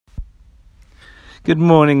Good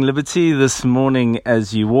morning, Liberty. This morning,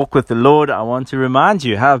 as you walk with the Lord, I want to remind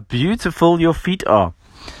you how beautiful your feet are.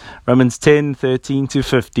 Romans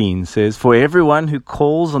 10:13-15 says, "For everyone who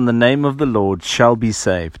calls on the name of the Lord shall be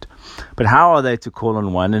saved. But how are they to call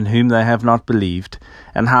on one in whom they have not believed?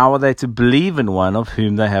 And how are they to believe in one of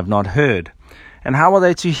whom they have not heard? And how are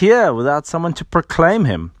they to hear without someone to proclaim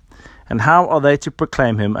him? And how are they to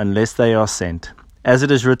proclaim him unless they are sent? As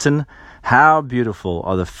it is written, how beautiful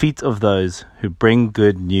are the feet of those who bring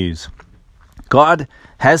good news." God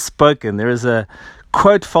has spoken. There is a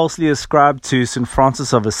quote falsely ascribed to St.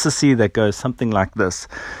 Francis of Assisi that goes something like this: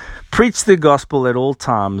 "Preach the gospel at all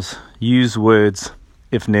times, use words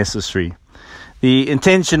if necessary." The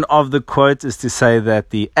intention of the quote is to say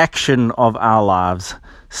that the action of our lives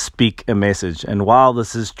speak a message. And while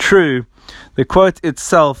this is true, the quote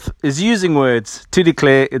itself is using words to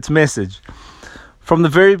declare its message. From the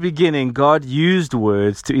very beginning, God used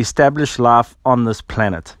words to establish life on this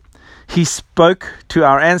planet. He spoke to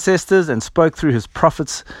our ancestors and spoke through his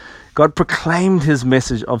prophets. God proclaimed his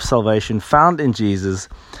message of salvation found in Jesus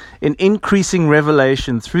in increasing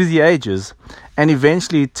revelation through the ages and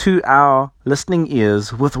eventually to our listening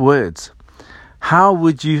ears with words. How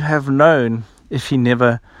would you have known if he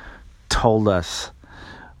never told us?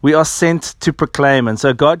 We are sent to proclaim, and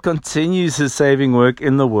so God continues his saving work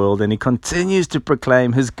in the world, and he continues to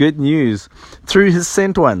proclaim his good news through his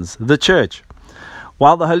sent ones, the church.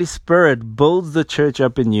 While the Holy Spirit builds the church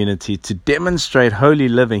up in unity to demonstrate holy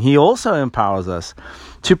living, he also empowers us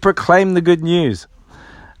to proclaim the good news.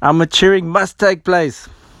 Our maturing must take place,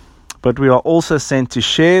 but we are also sent to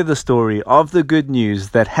share the story of the good news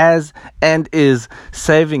that has and is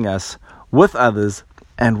saving us with others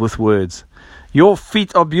and with words. Your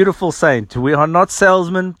feet are beautiful, saint. We are not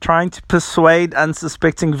salesmen trying to persuade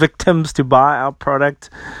unsuspecting victims to buy our product.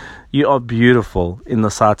 You are beautiful in the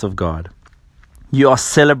sight of God. You are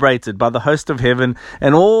celebrated by the host of heaven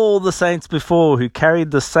and all the saints before who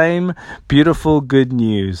carried the same beautiful good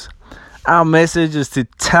news. Our message is to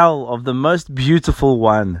tell of the most beautiful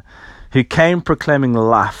one who came proclaiming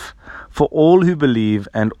life for all who believe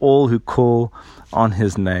and all who call on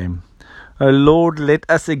his name. O Lord, let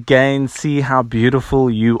us again see how beautiful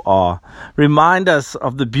you are. Remind us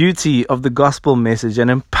of the beauty of the gospel message and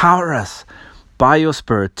empower us by your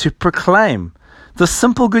Spirit to proclaim the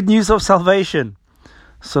simple good news of salvation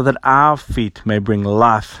so that our feet may bring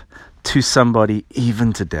life to somebody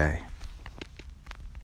even today.